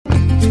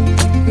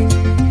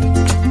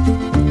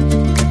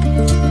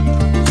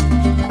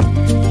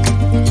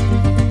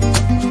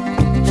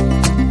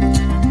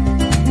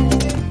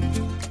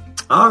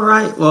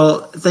right.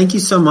 Well, thank you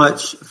so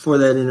much for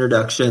that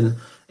introduction.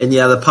 And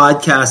yeah, the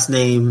podcast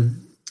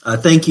name,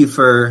 thank you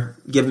for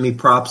giving me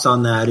props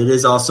on that. It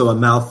is also a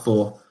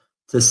mouthful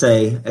to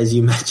say, as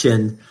you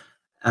mentioned.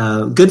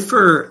 Good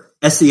for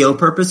SEO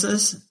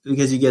purposes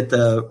because you get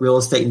the real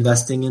estate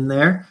investing in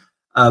there,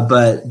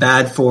 but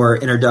bad for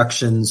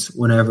introductions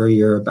whenever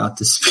you're about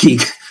to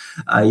speak.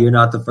 You're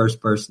not the first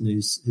person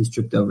who's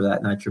tripped over that,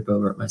 and I trip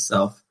over it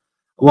myself.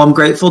 Well, I'm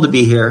grateful to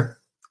be here,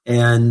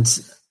 and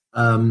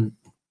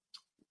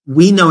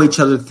we know each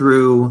other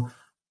through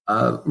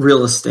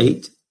real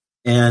estate,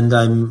 and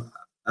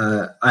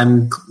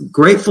I'm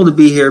grateful to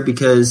be here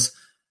because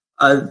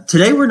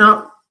today we're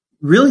not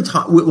really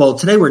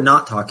today we're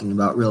not talking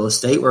about real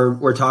estate.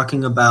 We're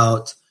talking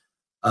about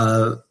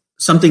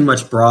something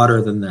much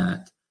broader than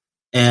that,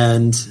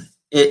 and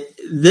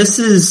this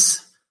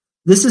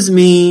is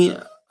me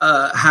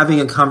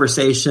having a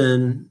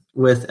conversation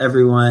with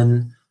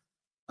everyone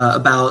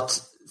about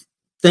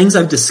things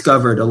I've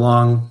discovered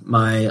along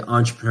my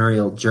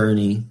entrepreneurial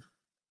journey,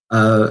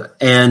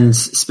 and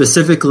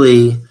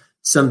specifically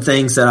some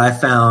things that I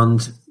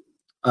found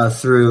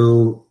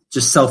through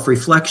just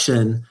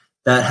self-reflection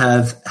that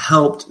have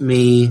helped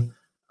me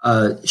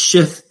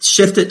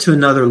shift it to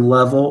another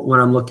level when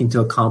I'm looking to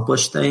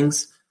accomplish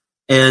things.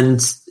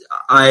 And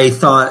I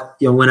thought,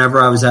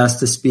 whenever I was asked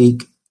to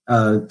speak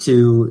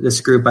to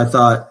this group, I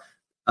thought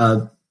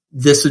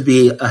this would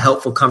be a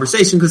helpful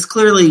conversation because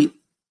clearly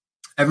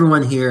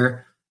everyone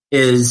here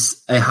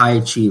is a high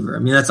achiever. I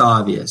mean, that's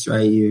obvious,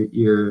 right?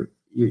 You're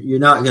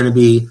not going to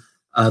be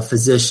a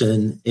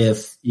physician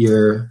if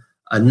you're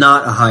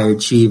not a high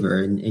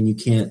achiever, and you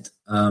can't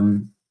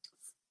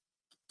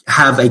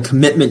have a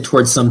commitment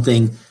towards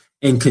something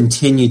and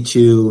continue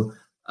to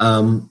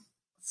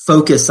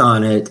focus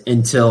on it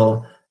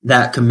until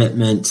that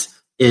commitment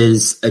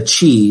is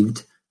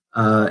achieved.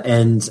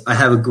 And I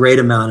have a great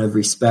amount of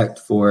respect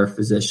for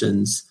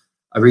physicians.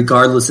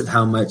 Regardless of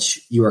how much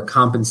you are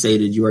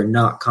compensated, you are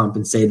not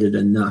compensated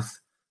enough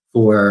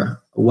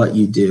for what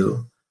you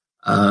do.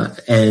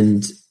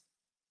 And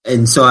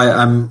so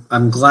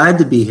I'm glad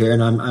to be here,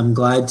 and I'm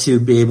glad to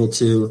be able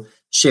to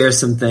share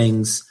some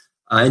things,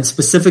 and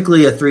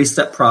specifically a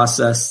 3-step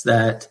process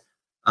that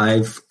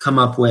I've come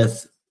up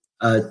with,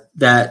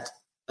 that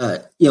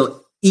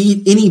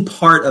any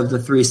part of the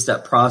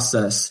 3-step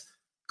process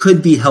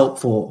could be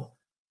helpful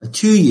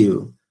to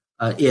you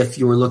if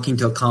you're looking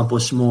to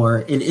accomplish more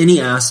in any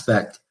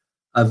aspect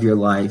of your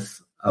life,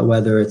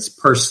 whether it's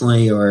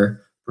personally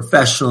or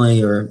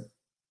professionally or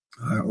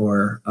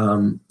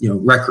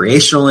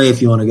recreationally,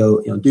 if you want to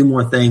go, do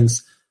more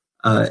things.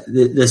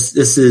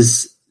 This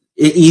is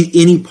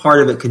any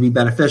part of it could be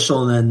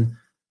beneficial. And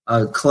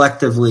then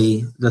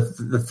collectively,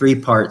 the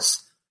 3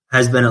 parts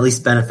has been at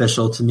least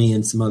beneficial to me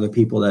and some other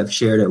people that I've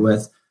shared it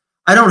with.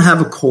 I don't have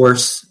a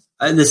course.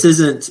 This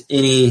isn't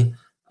any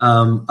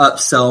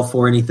upsell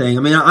for anything.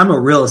 I mean, I'm a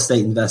real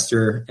estate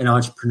investor and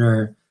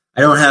entrepreneur.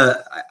 I don't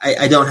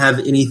have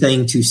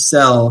anything to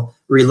sell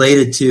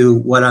related to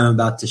what I'm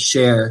about to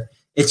share.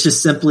 It's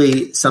just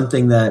simply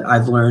something that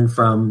I've learned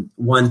from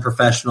one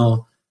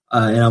professional,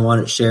 and I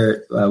want to share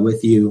it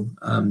with you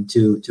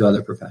to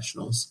other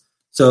professionals.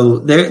 So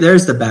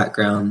there's the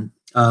background.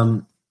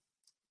 On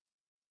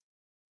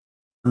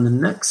the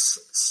next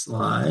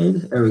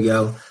slide, there we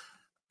go.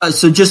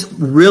 So just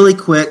really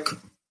quick,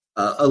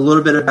 a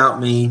little bit about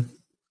me.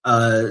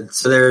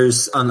 So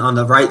there's on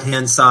the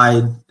right-hand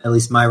side, at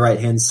least my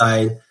right-hand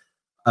side,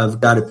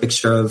 I've got a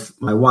picture of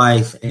my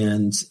wife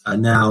and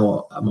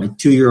now my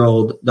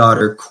 2-year-old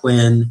daughter,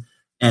 Quinn.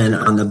 And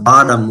on the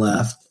bottom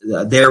left,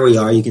 there we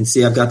are. You can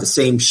see I've got the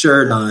same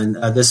shirt on.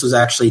 This was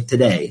actually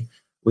today.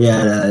 We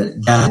had a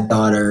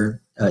dad-daughter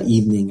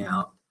evening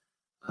out.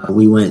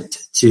 We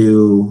went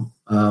to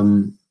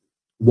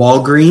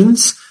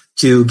Walgreens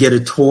to get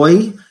a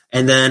toy.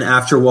 And then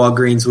after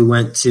Walgreens, we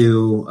went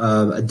to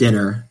a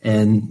dinner,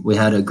 and we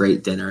had a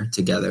great dinner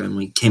together. And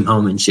we came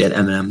home, and she had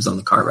M&Ms on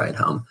the car ride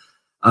home.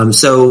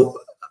 So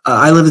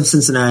I live in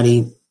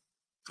Cincinnati.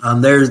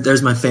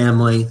 There's my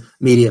family,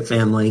 immediate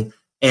family,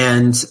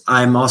 and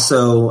I'm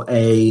also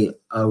a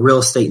real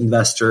estate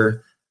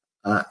investor.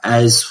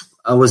 As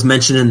I was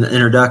mentioned in the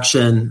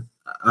introduction,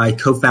 I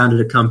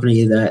co-founded a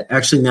company that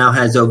actually now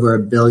has over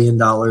 $1 billion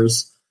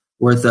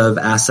worth of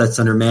assets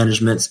under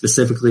management,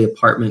 specifically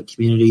apartment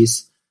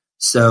communities.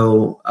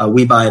 So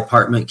we buy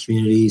apartment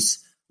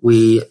communities,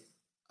 we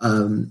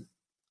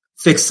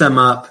fix them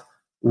up,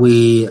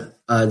 we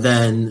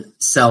then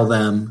sell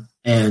them,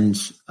 and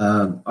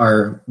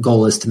our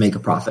goal is to make a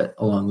profit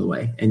along the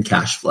way and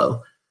cash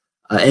flow.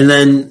 And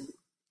then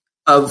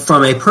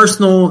from a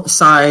personal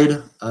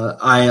side,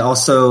 I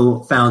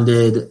also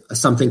founded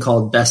something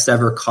called Best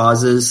Ever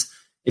Causes.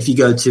 If you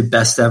go to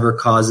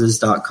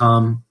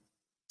bestevercauses.com,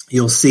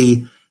 you'll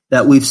see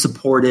that we've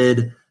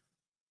supported,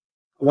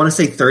 I want to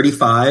say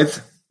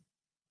 35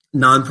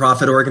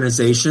 nonprofit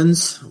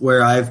organizations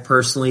where I've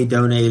personally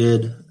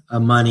donated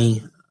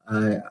money.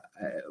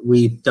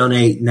 We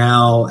donate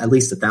now at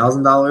least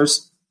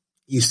 $1,000.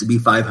 Used to be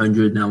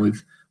 $500. Now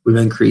we've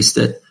increased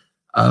it.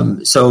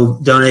 So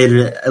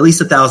donated at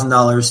least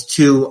 $1,000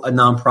 to a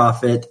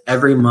nonprofit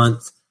every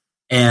month.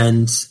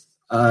 And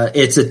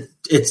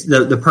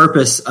the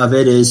purpose of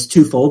it is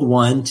twofold.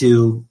 One,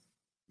 to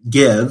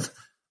give,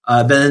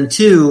 but then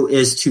two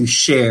is to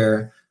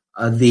share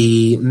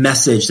the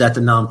message that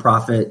the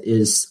nonprofit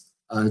is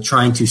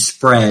trying to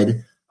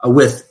spread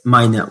with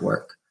my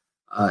network.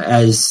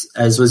 As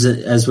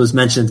was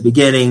mentioned at the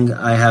beginning,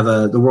 I have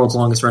the world's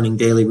longest running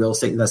daily real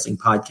estate investing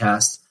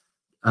podcast.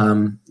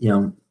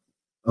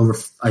 Over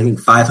I think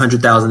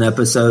 500,000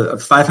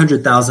 episodes,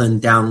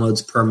 500,000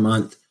 downloads per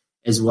month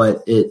is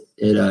what it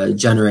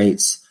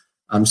generates.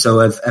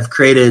 So I've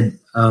created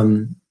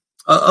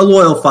a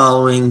loyal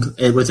following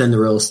within the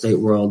real estate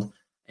world,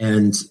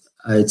 and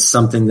it's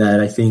something that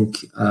I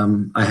think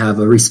I have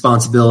a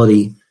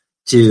responsibility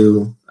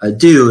to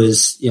do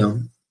is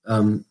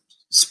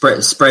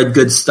spread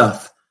good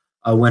stuff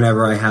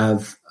whenever I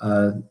have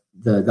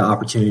the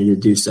opportunity to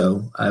do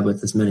so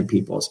with as many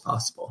people as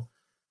possible.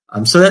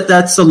 So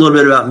that's a little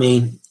bit about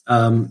me.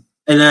 And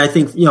then I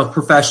think,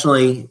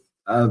 professionally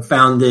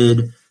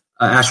founded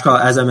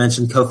Ashcroft, as I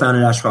mentioned,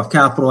 co-founded Ashcroft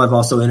Capital. I've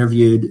also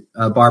interviewed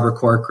Barbara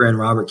Corcoran,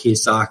 Robert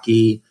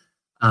Kiyosaki,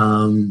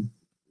 a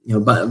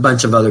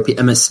bunch of other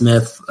people, Emmitt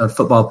Smith, a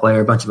football player,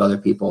 a bunch of other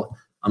people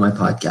on my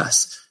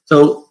podcast.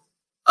 So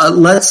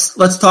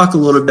let's talk a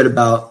little bit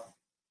about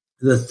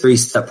the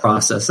 3-step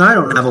process. And I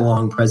don't have a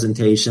long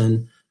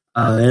presentation.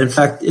 And in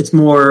fact, it's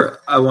more,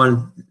 I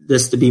want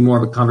this to be more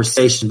of a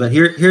conversation, but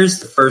here's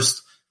the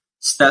first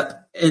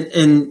step.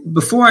 And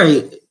before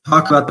I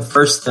talk about the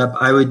first step,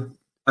 I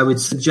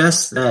would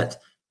suggest that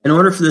in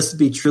order for this to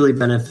be truly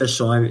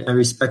beneficial, I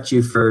respect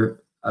you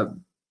for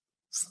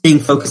being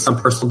focused on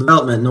personal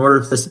development. In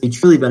order for this to be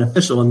truly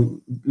beneficial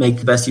and make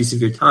the best use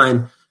of your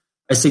time,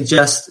 I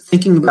suggest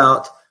thinking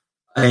about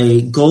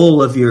a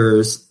goal of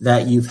yours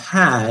that you've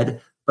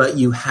had, but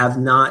you have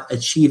not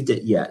achieved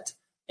it yet.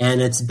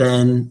 And it's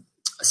been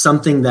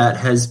something that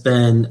has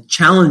been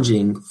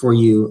challenging for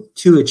you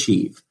to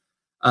achieve.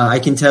 I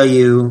can tell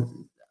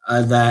you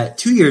that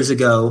 2 years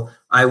ago,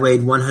 I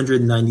weighed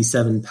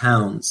 197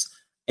 pounds.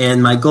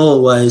 And my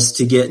goal was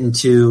to get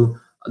into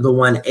the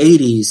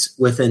 180s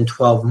within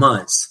 12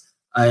 months.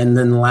 And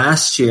then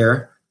last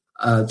year,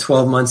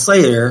 12 months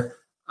later,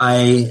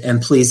 I am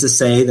pleased to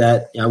say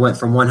that I went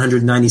from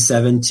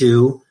 197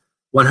 to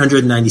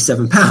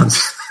 197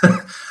 pounds.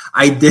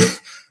 I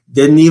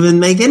didn't even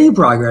make any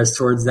progress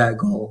towards that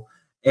goal.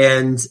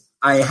 And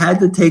I had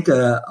to take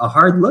a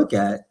hard look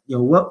at,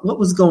 what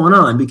was going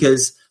on,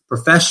 because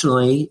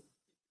professionally,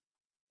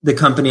 the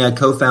company I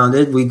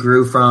co-founded, we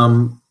grew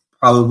from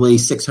probably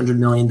 $600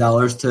 million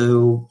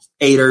to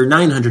 $800 or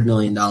 $900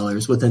 million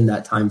within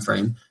that time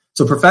frame.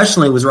 So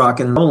professionally, it was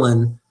rocking and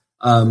rolling.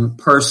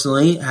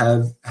 Personally,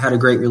 have had a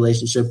great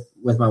relationship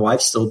with my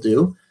wife, still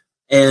do,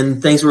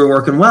 and things were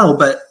working well.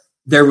 But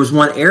there was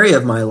one area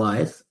of my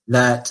life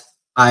that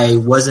I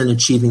wasn't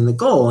achieving the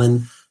goal.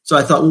 And so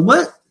I thought,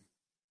 well,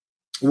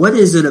 what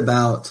is it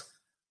about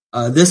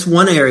this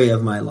one area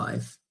of my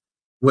life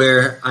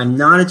where I'm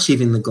not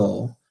achieving the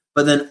goal,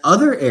 but then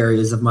other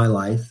areas of my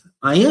life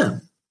I am?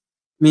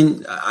 I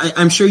mean,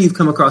 I'm sure you've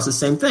come across the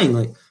same thing.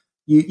 Like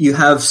you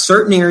have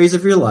certain areas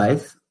of your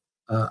life,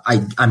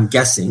 I'm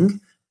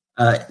guessing,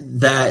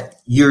 that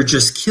you're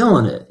just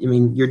killing it. I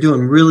mean, you're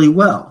doing really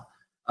well.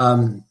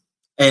 And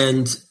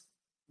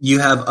you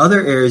have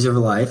other areas of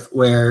your life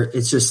where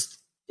it's just,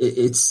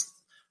 when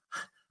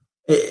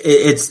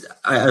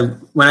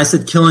I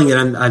said killing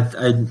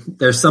it,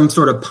 there's some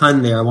sort of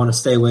pun there. I want to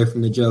stay away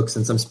from the joke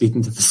since I'm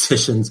speaking to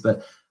physicians,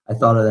 but I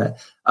thought of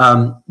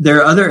that. There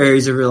are other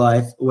areas of your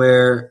life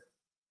where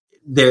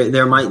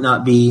there might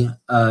not be,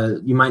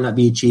 you might not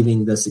be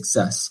achieving the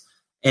success.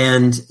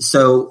 And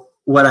so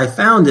what I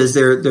found is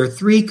there are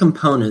 3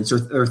 components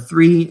or a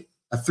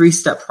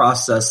 3-step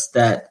process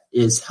that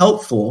is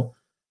helpful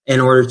in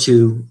order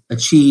to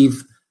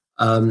achieve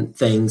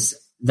things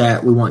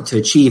that we want to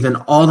achieve in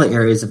all the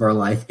areas of our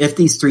life, if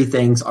these 3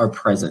 things are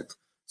present.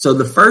 So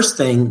the first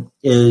thing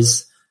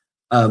is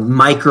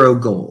micro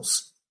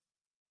goals.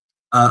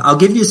 I'll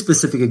give you a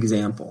specific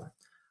example.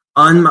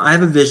 I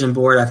have a vision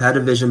board. I've had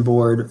a vision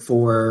board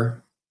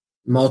for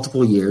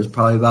multiple years,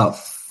 probably about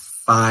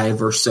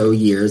 5 or so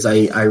years.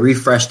 I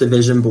refresh the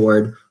vision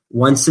board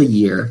once a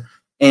year,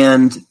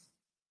 and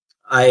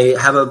I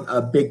have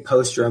a big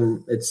poster.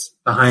 It's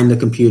behind the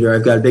computer.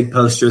 I've got a big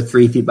poster,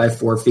 3 feet by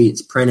 4 feet.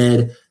 It's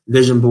printed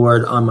vision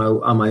board on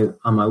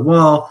my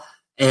wall,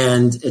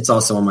 and it's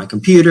also on my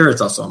computer.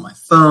 It's also on my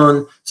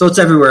phone. So it's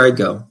everywhere I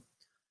go.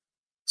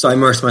 So I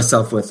immerse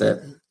myself with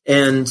it.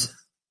 And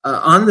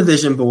on the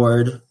vision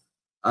board,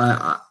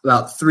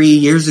 about 3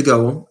 years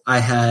ago, I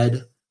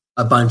had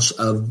a bunch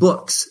of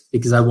books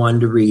because I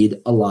wanted to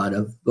read a lot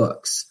of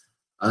books.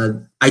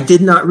 I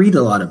did not read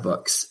a lot of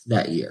books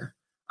that year.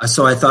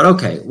 So I thought,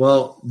 okay,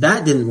 well,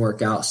 that didn't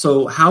work out.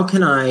 So how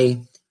can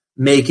I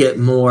make it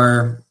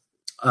more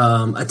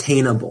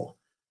attainable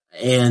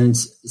and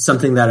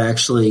something that I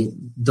actually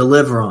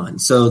deliver on?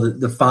 So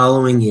the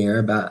following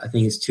year, I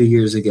think it's 2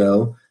 years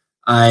ago,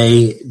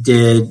 I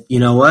did,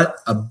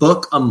 a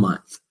book a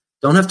month.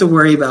 Don't have to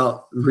worry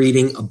about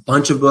reading a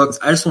bunch of books.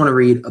 I just want to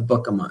read a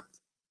book a month.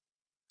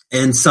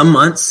 And some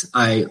months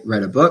I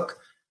read a book.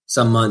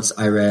 Some months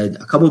I read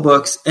a couple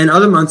books, and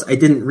other months I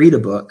didn't read a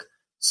book.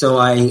 So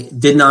I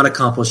did not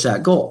accomplish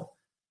that goal.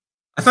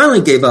 I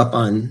finally gave up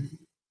on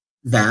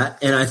that,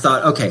 and I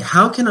thought, okay,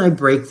 how can I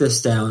break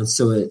this down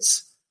so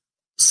it's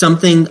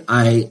something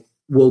I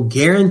will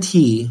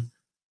guarantee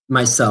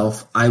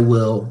myself I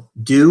will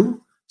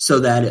do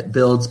so that it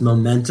builds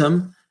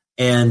momentum,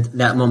 and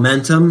that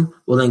momentum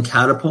will then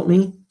catapult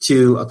me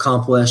to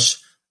accomplish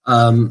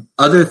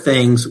other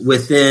things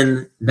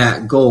within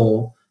that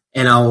goal,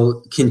 and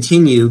I'll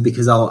continue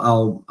because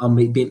I'll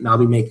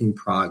be making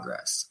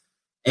progress.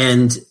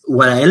 And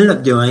what I ended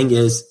up doing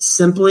is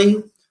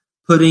simply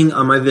putting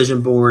on my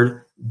vision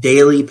board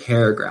daily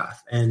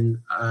paragraph, and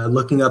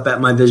looking up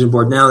at my vision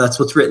board now, that's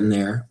what's written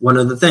there. One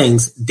of the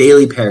things,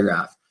 daily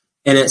paragraph.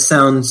 And it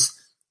sounds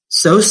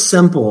so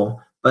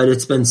simple, but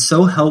it's been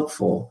so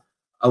helpful,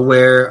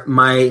 where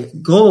my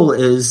goal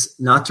is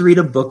not to read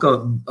a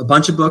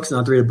bunch of books,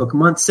 not to read a book a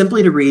month,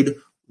 simply to read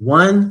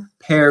one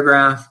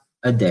paragraph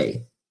a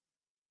day.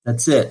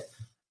 That's it.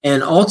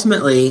 And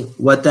ultimately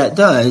what that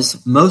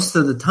does most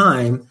of the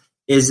time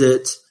is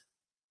it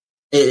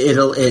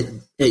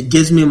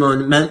gives me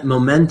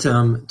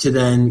momentum to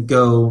then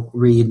go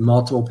read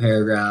multiple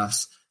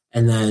paragraphs,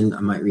 and then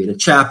I might read a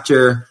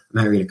chapter, I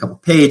might read a couple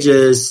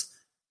pages.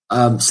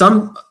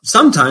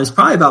 Sometimes,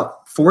 probably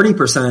about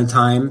 40% of the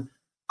time,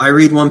 I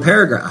read one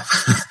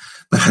paragraph,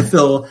 but I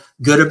feel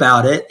good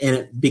about it.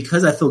 And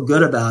because I feel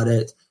good about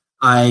it,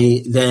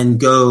 I then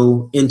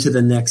go into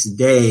the next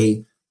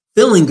day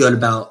feeling good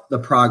about the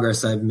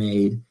progress I've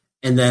made.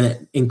 And then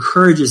it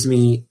encourages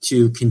me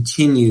to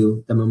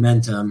continue the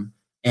momentum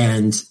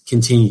and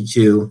continue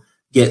to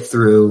get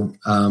through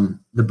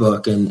the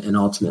book and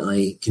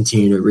ultimately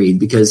continue to read.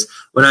 Because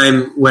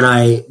when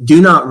I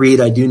do not read,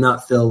 I do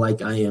not feel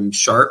like I am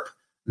sharp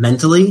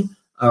mentally,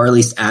 or at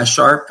least as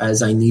sharp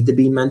as I need to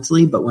be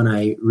mentally. But when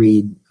I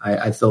read,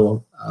 I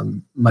feel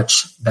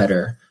much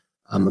better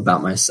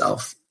about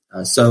myself.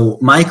 So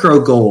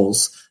micro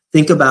goals,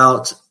 think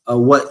about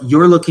what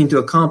you're looking to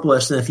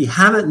accomplish. And if you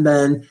haven't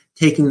been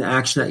taking the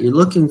action that you're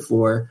looking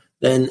for,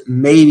 then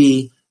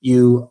maybe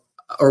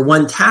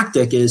one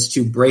tactic is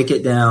to break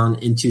it down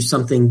into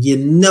something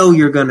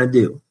you're going to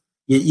do.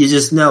 You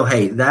just know,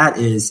 hey, that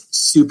is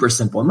super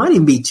simple. It might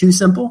even be too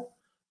simple,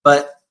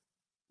 but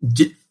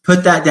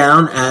put that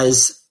down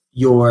as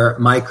your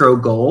micro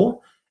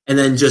goal, and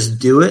then just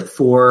do it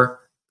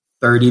for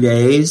 30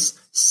 days,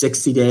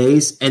 60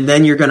 days, and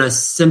then you're going to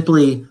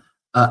simply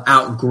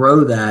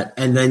outgrow that,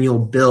 and then you'll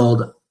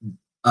build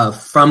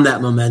from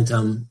that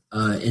momentum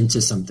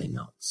into something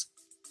else.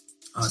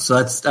 So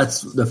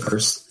that's the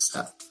first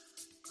step.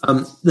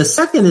 The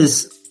second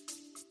is...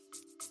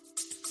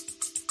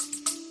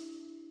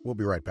 We'll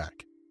be right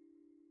back.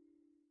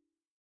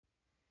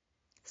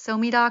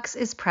 SoMeDocs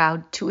is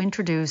proud to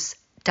introduce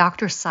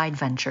Doctor Side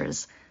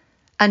Ventures,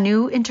 a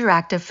new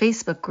interactive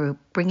Facebook group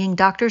bringing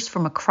doctors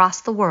from across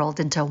the world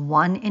into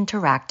one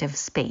interactive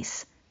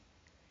space.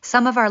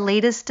 Some of our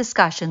latest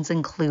discussions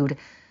include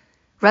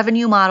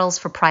revenue models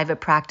for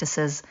private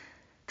practices,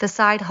 the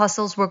side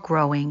hustles we're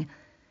growing,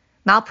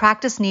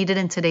 malpractice needed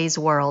in today's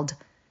world,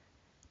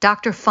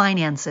 doctor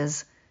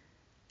finances,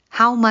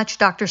 how much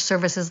doctor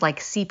services like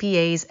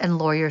CPAs and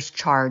lawyers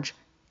charge,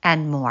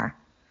 and more.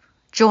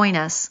 Join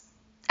us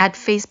at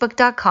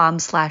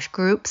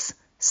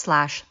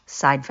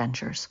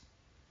facebook.com/groups/sideventures.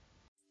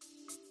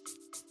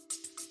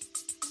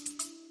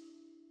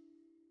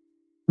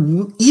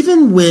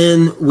 Even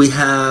when we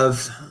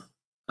have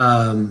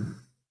a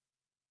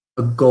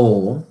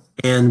goal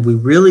and we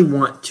really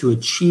want to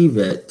achieve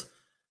it,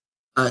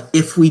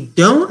 if we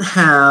don't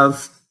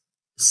have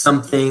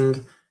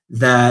something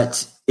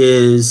that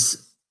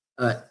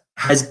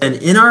has been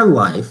in our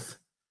life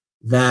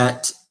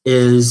that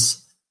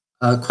is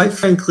quite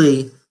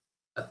frankly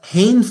a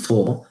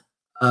painful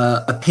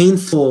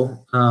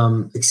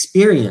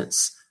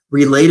experience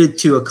related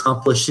to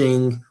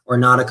accomplishing or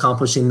not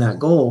accomplishing that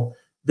goal,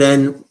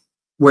 then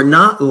we're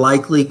not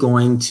likely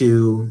going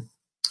to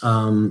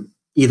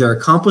either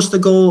accomplish the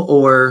goal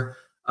or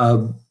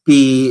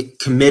be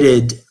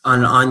committed on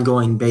an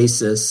ongoing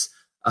basis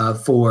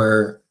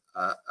for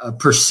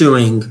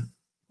pursuing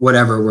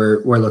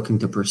whatever we're looking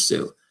to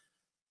pursue.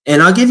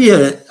 And I'll give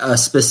you a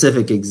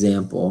specific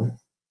example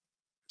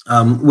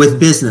with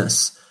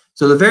business.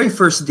 So the very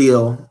first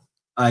deal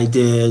I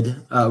did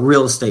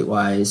real estate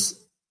wise,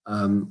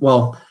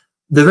 the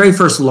very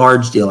first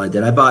large deal I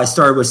did, I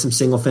started with some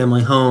single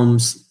family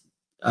homes,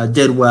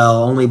 did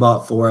well, only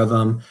bought 4 of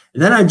them.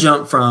 And then I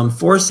jumped from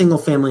 4 single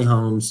family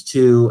homes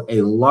to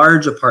a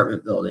large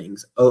apartment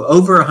buildings,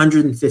 over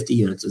 150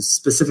 units,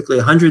 specifically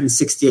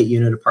 168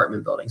 unit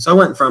apartment building. So I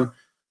went from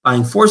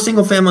buying 4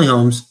 single family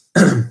homes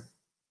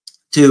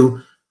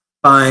to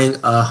buying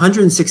a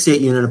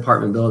 168 unit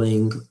apartment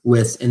building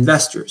with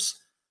investors.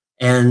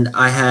 And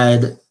I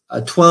had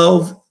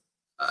 12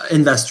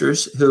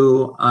 investors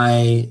who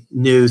I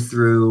knew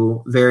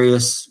through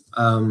various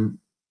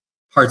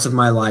parts of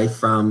my life,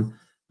 from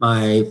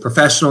my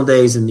professional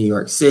days in New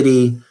York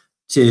City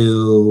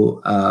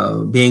to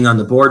being on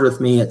the board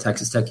with me at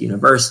Texas Tech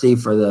University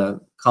for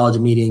the College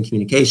of Media and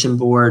Communication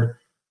Board,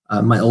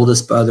 my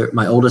oldest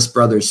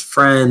brother's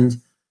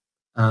friend,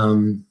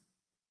 a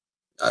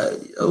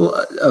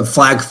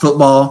flag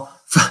football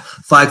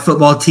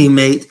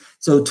teammate.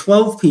 So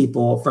 12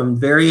 people from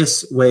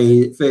various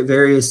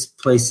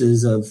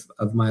places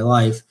of my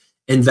life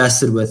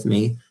invested with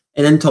me.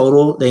 And in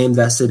total, they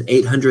invested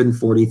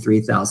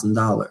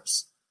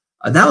 $843,000.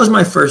 That was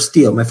my first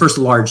deal, my first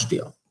large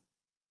deal.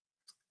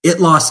 It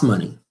lost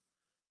money.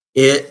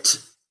 It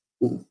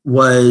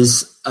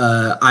was,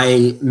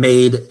 I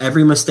made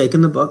every mistake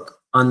in the book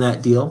on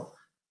that deal,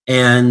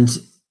 and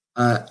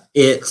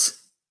it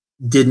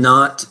did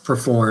not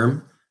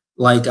perform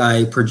like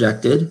I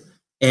projected,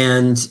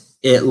 and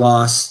it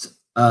lost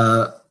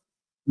the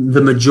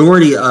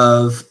majority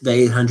of the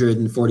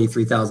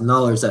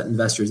 $843,000 that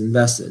investors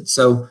invested.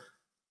 So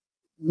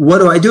what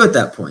do I do at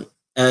that point?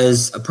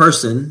 As a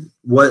person,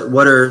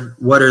 what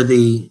are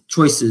the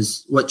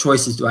choices? What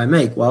choices do I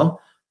make? Well,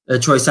 the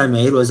choice I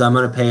made was I'm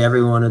going to pay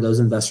every one of those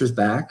investors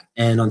back.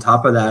 And on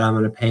top of that, I'm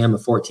going to pay them a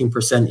 14%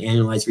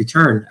 annualized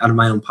return out of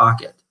my own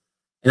pocket.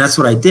 And that's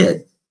what I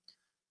did.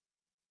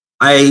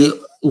 I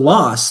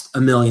lost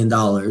 $1 million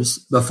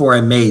before I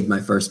made my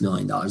first $1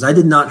 million. I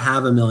did not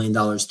have $1 million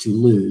to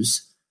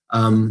lose.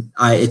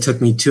 It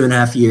took me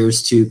 2.5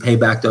 years to pay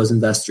back those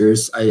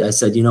investors. I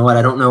said, you know what?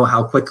 I don't know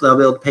how quickly I'll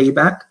be able to pay you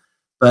back,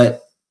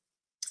 but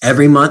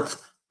every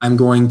month I'm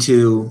going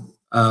to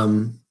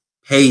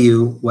pay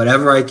you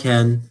whatever I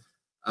can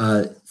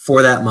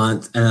for that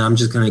month, and I'm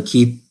just going to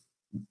keep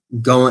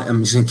going.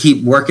 I'm just going to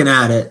keep working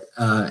at it,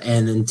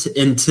 and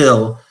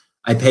until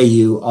I pay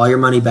you all your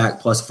money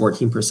back plus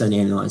 14%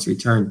 annualized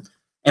return.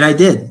 And I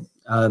did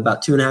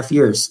about 2.5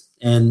 years,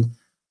 and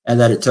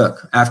that it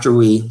took after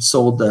we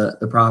sold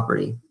the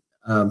property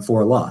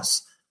for a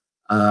loss.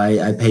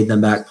 I paid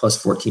them back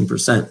plus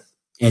 14%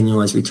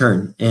 annualized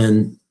return.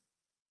 And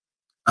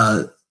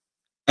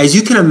as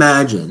you can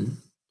imagine,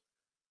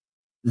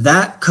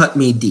 that cut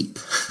me deep.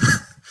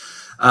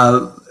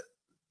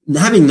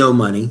 Having no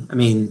money, I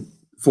mean,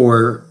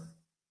 for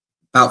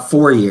about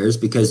 4 years,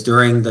 because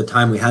during the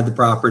time we had the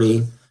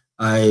property,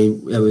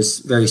 it was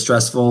very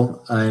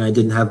stressful, and I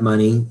didn't have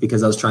money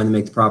because I was trying to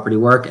make the property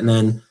work. And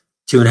then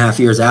 2.5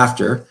 years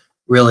after,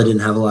 really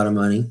didn't have a lot of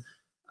money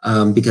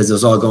because it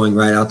was all going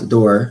right out the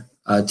door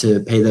to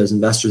pay those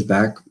investors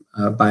back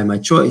by my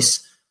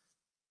choice.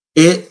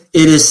 It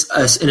is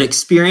an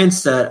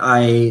experience that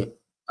I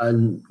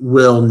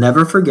will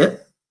never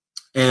forget,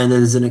 and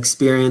it is an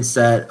experience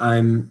that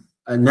I'm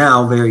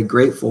now very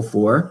grateful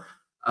for.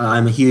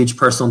 I'm a huge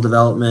personal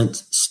development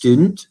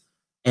student,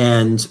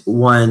 and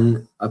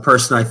a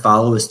person I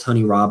follow is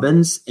Tony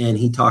Robbins, and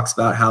he talks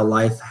about how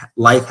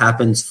life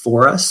happens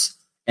for us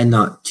and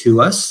not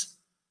to us.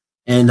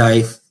 And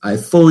I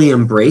fully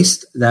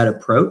embraced that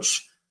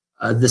approach.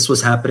 This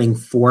was happening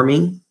for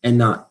me and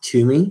not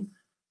to me.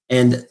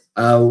 And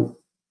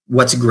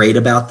what's great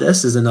about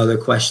this is another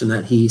question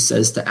that he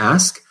says to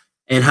ask,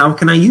 and how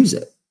can I use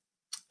it?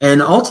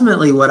 And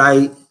ultimately what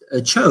I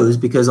chose,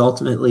 because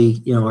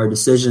ultimately, our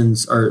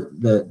decisions are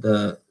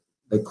the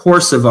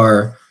course of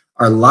our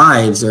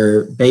lives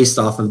are based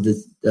off of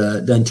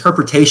the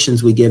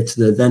interpretations we give to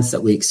the events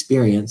that we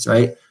experience,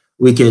 right?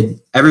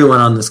 Everyone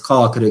on this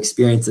call could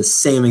experience the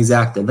same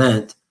exact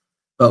event,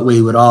 but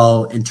we would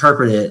all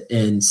interpret it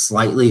in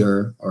slightly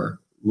or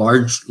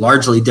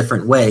largely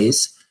different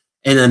ways.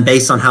 And then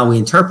based on how we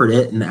interpret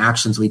it and the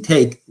actions we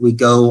take, we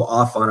go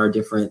off on our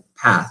different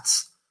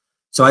paths.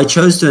 So I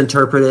chose to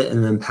interpret it in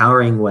an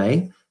empowering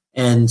way.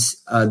 And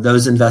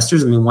those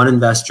investors, one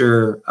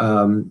investor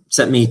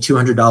sent me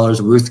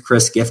 $200 Ruth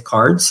Chris gift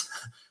cards.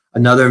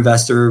 Another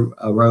investor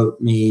wrote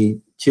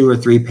me 2 or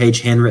 3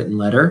 page handwritten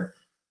letter.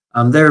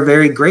 They're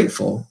very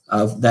grateful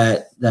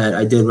that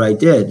I did what I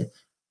did.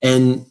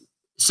 And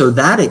so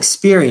that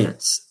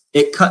experience,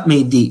 it cut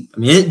me deep.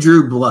 It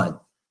drew blood,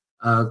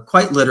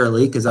 quite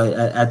literally, because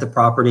at the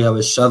property, I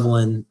was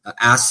shoveling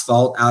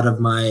asphalt out of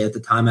at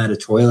the time I had a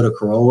Toyota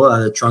Corolla,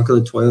 out of the trunk of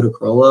the Toyota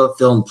Corolla,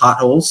 filling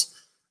potholes.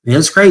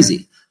 It's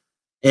crazy.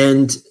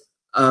 And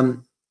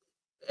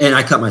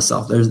I cut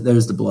myself.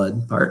 There's the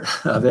blood part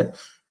of it.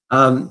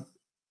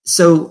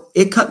 So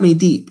it cut me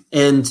deep.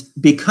 And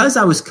because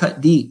I was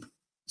cut deep,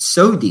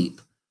 so deep,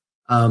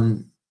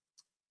 and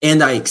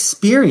I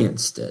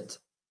experienced it,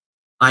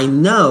 I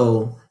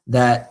know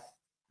that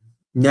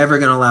never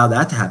going to allow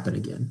that to happen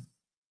again.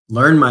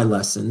 Learn my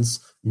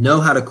lessons,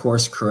 know how to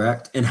course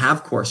correct, and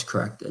have course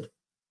corrected.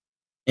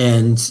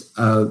 And,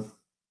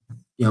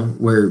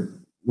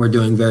 we're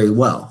doing very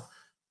well.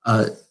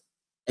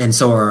 And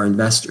so are our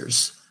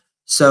investors.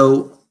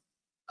 So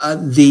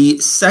the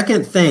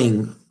second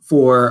thing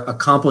for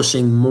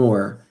accomplishing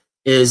more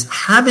is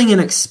having an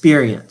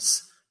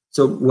experience.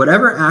 So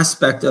whatever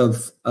aspect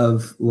of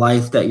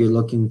life that you're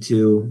looking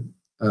to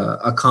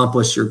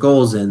accomplish your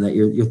goals in, that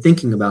you're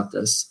thinking about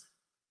this,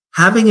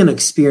 having an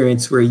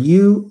experience where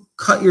you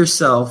cut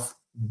yourself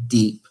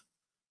deep,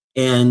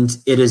 and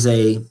it is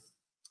a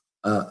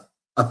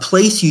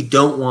place you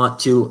don't want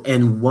to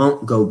and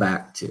won't go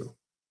back to.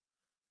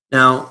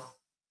 Now,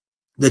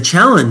 the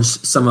challenge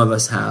some of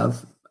us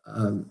have,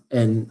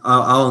 and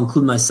I'll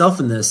include myself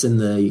in this, in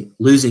the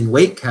losing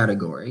weight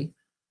category.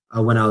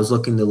 When I was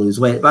looking to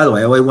lose weight, by the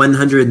way, I weigh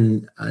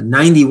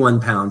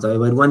 191 pounds. I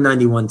weighed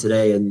 191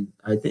 today, and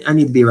I think I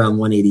need to be around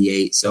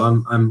 188. So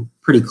I'm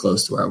pretty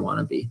close to where I want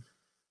to be.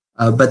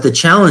 But the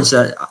challenge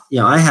that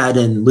I had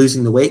in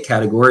losing the weight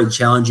category, the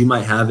challenge you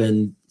might have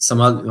in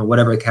some other,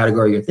 whatever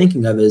category you're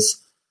thinking of, is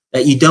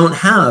that you don't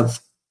have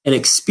an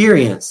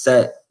experience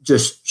that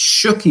just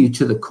shook you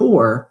to the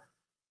core,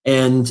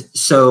 and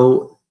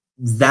so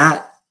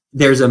that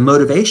there's a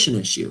motivation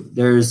issue.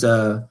 There's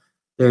an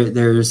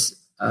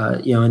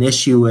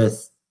issue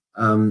with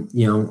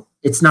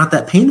it's not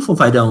that painful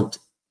if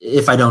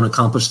I don't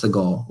accomplish the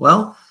goal.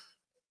 Well,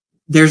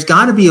 there's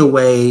got to be a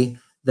way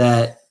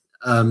that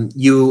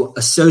you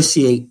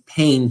associate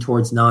pain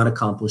towards not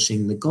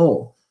accomplishing the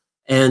goal.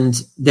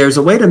 And there's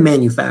a way to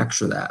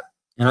manufacture that.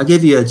 And I'll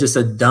give you just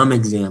a dumb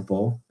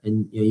example,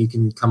 and you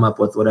can come up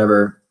with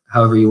however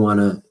you want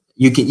to.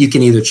 You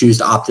can either choose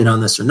to opt in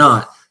on this or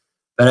not.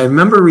 But I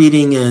remember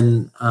reading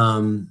in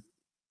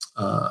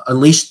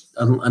Unleash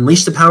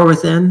the Power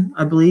Within,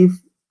 I believe,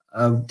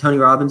 Tony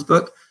Robbins'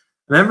 book.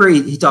 Remember,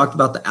 he talked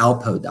about the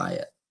Alpo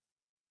diet.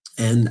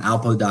 And the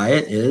Alpo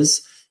diet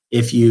is,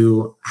 if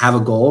you have a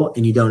goal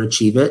and you don't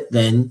achieve it,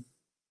 then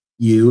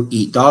you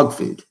eat dog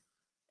food.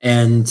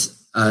 And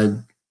I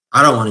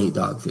don't want to eat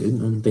dog food. I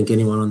don't think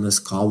anyone on this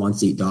call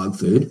wants to eat dog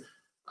food.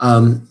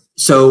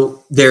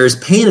 So there's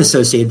pain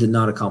associated with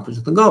not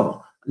accomplishing the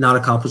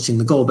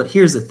goal. But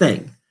here's the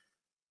thing.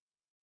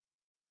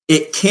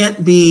 It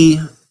can't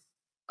be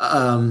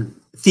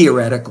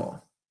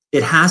theoretical.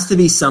 It has to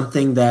be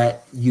something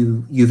that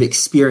you've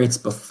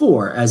experienced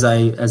before, as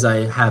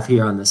I have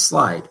here on this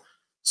slide.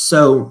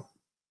 So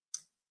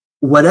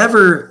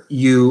whatever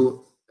your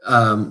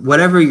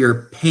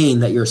pain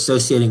that you're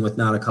associating with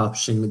not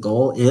accomplishing the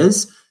goal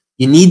is,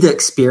 you need to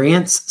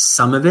experience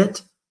some of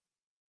it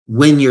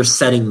when you're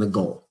setting the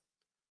goal.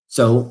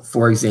 So,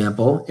 for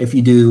example, if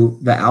you do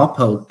the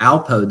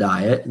Alpo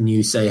diet and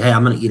you say, hey,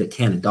 I'm going to eat a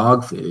can of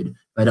dog food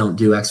if I don't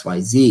do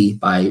XYZ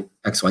by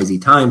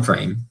XYZ time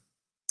frame,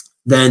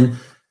 then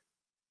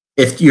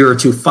if you're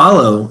to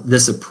follow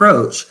this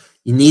approach,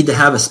 you need to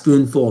have a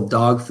spoonful of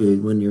dog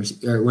food when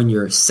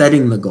you're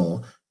setting the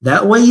goal.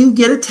 That way you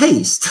get a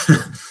taste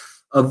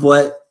of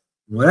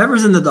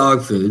whatever's in the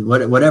dog food,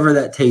 whatever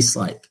that tastes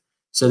like,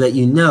 so that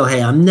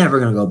hey, I'm never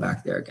going to go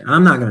back there again.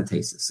 I'm not going to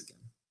taste this again.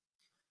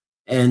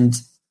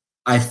 And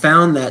I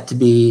found that to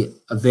be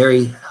a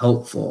very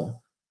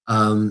helpful,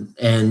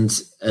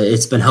 and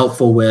it's been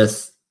helpful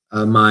with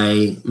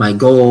my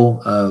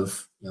goal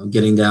of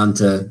getting down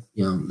to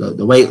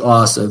the weight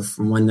loss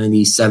from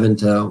 197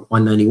 to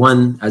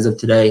 191 as of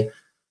today,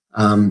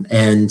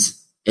 and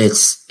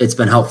it's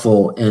been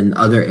helpful in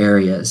other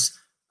areas.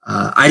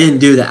 I didn't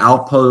do the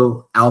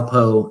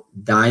Alpo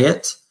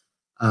diet.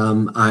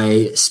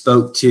 I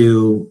spoke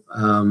to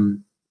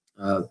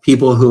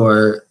people who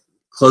are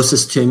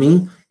closest to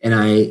me, and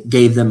I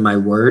gave them my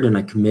word, and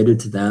I committed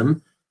to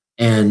them.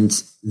 And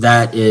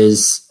that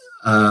is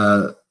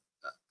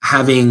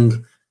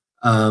having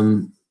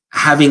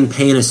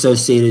pain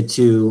associated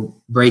to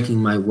breaking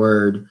my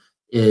word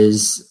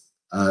is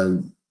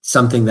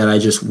something that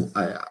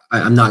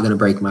I'm not going to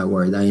break my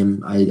word. I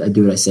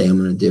do what I say I'm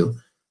going to do.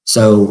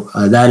 So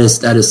that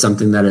is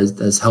something that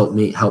has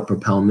helped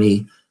propel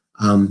me.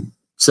 And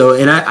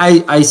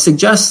I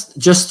suggest,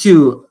 just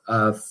to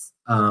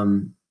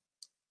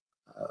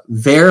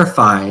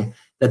verify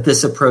that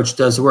this approach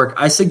does work,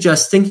 I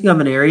suggest thinking of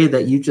an area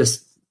that you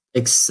just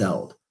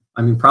excelled.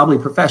 I mean, probably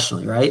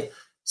professionally, right?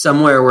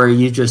 Somewhere where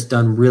you've just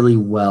done really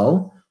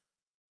well.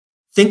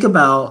 Think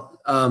about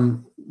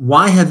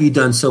why have you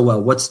done so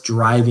well? What's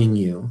driving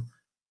you?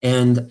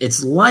 And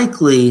it's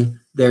likely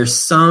there's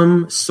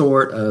some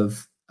sort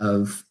of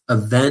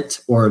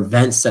event or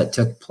events that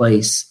took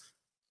place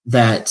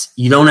that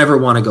you don't ever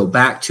want to go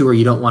back to, or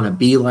you don't want to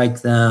be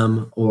like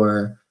them,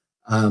 or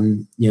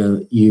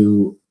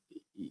you've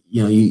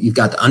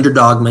got the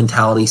underdog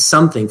mentality,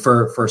 something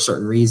for a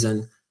certain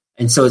reason.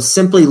 And so it's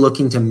simply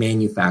looking to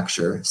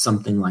manufacture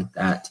something like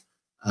that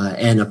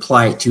and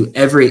apply it to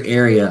every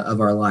area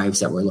of our lives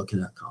that we're looking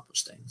to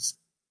accomplish things.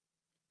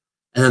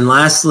 And then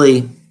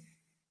lastly,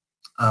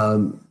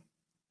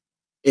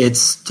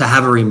 it's to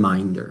have a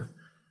reminder.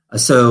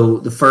 So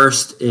the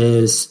first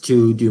is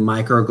to do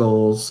micro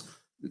goals,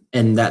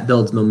 and that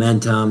builds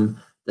momentum.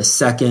 The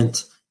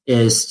second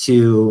is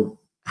to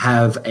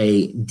have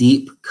a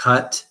deep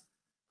cut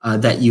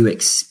that you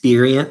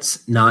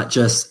experience, not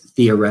just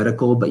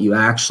theoretical, but you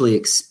actually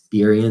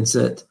experience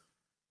it.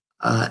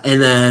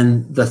 And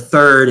then the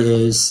third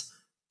is,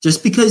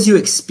 just because you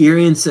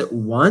experience it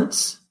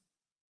once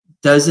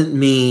doesn't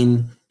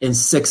mean in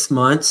 6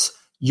 months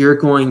you're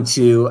going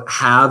to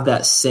have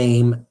that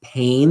same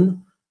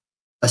pain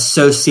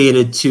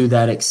associated to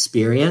that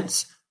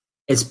experience.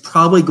 it's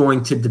probably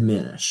going to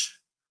diminish.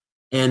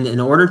 And in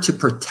order to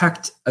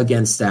protect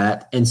against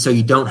that, and so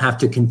you don't have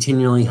to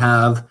continually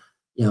have,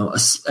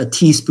 a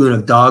teaspoon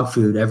of dog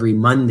food every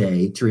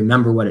Monday to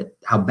remember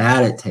how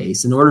bad it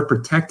tastes. In order to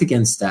protect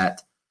against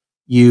that,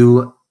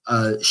 you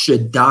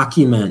should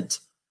document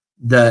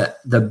the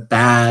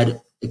bad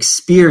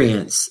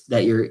experience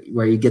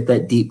where you get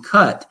that deep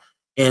cut,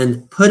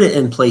 and put it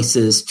in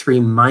places to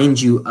remind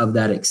you of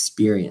that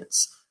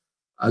experience.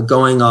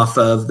 Going off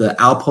of the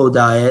Alpo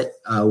diet,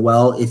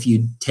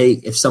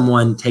 if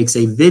someone takes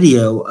a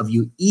video of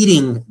you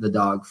eating the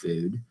dog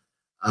food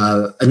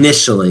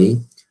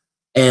initially,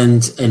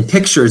 and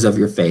pictures of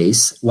your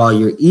face while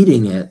you're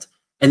eating it,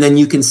 and then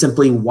you can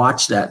simply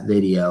watch that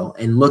video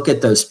and look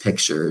at those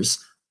pictures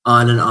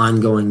on an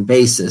ongoing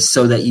basis,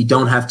 so that you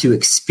don't have to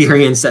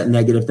experience that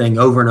negative thing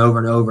over and over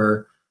and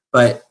over.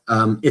 But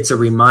it's a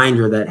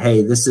reminder that,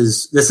 hey, this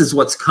is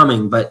what's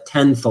coming, but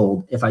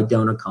tenfold if I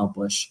don't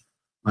accomplish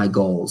my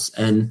goals.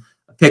 And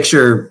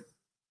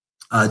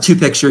two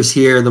pictures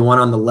here. The one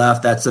on the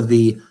left, that's of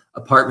the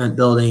apartment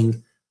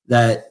building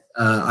that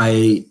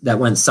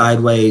went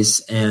sideways,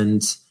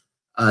 and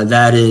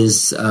that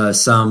is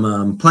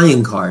some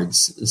playing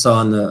cards. So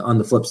on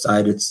the flip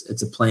side,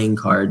 it's a playing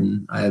card,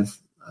 and I have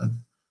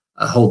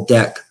a whole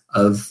deck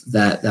of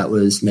that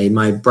was made.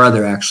 My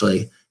brother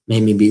actually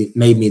made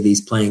me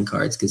these playing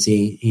cards because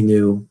he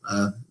knew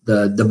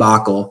the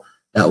debacle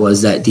that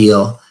was that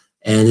deal.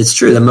 And it's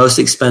true, the most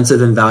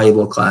expensive and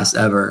valuable class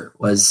ever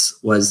was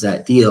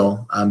that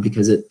deal,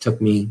 because it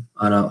took me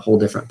on a whole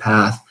different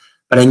path.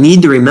 But I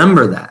need to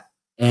remember that.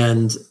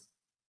 And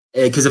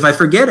because if I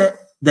forget it,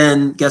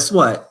 then guess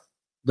what?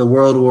 The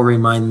world will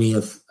remind me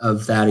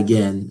of that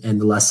again,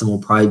 and the lesson will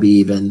probably be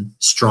even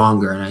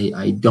stronger. And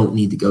I don't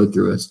need to go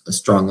through a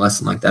strong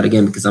lesson like that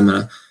again, because I'm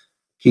going to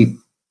keep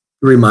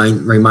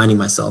reminding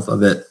myself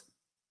of it.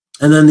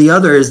 And then the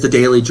other is the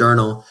daily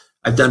journal.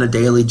 I've done a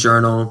daily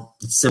journal.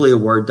 It's simply a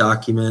Word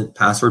document,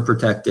 password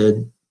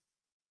protected.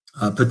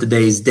 Put the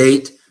day's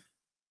date,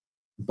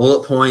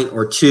 bullet point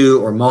or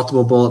two or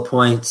multiple bullet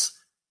points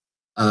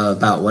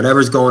about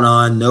whatever's going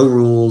on. No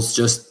rules,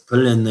 just put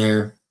it in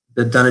there.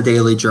 I've done a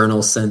daily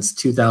journal since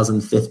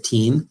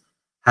 2015.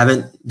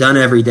 Haven't done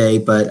every day,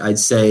 but I'd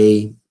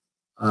say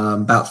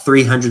about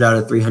 300 out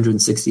of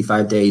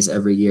 365 days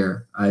every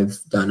year, I've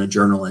done a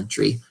journal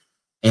entry.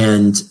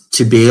 And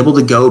to be able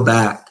to go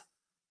back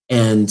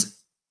and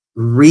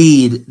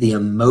read the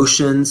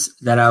emotions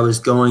that I was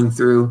going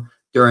through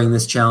during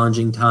this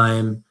challenging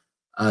time,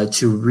 to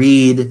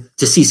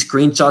see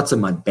screenshots of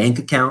my bank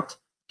account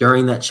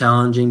during that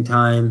challenging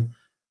time,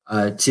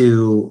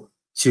 to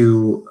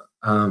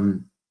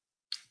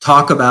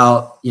talk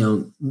about,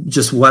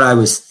 just what I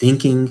was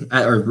thinking,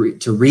 or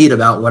to read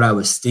about what I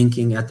was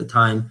thinking at the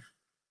time,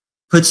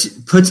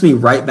 puts me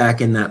right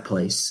back in that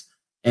place.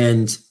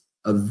 And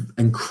an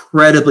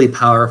incredibly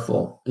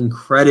powerful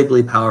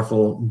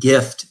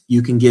gift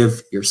you can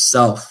give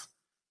yourself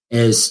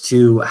is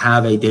to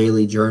have a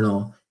daily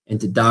journal and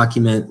to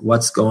document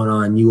what's going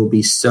on. You will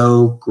be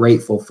so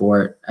grateful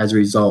for it as a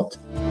result.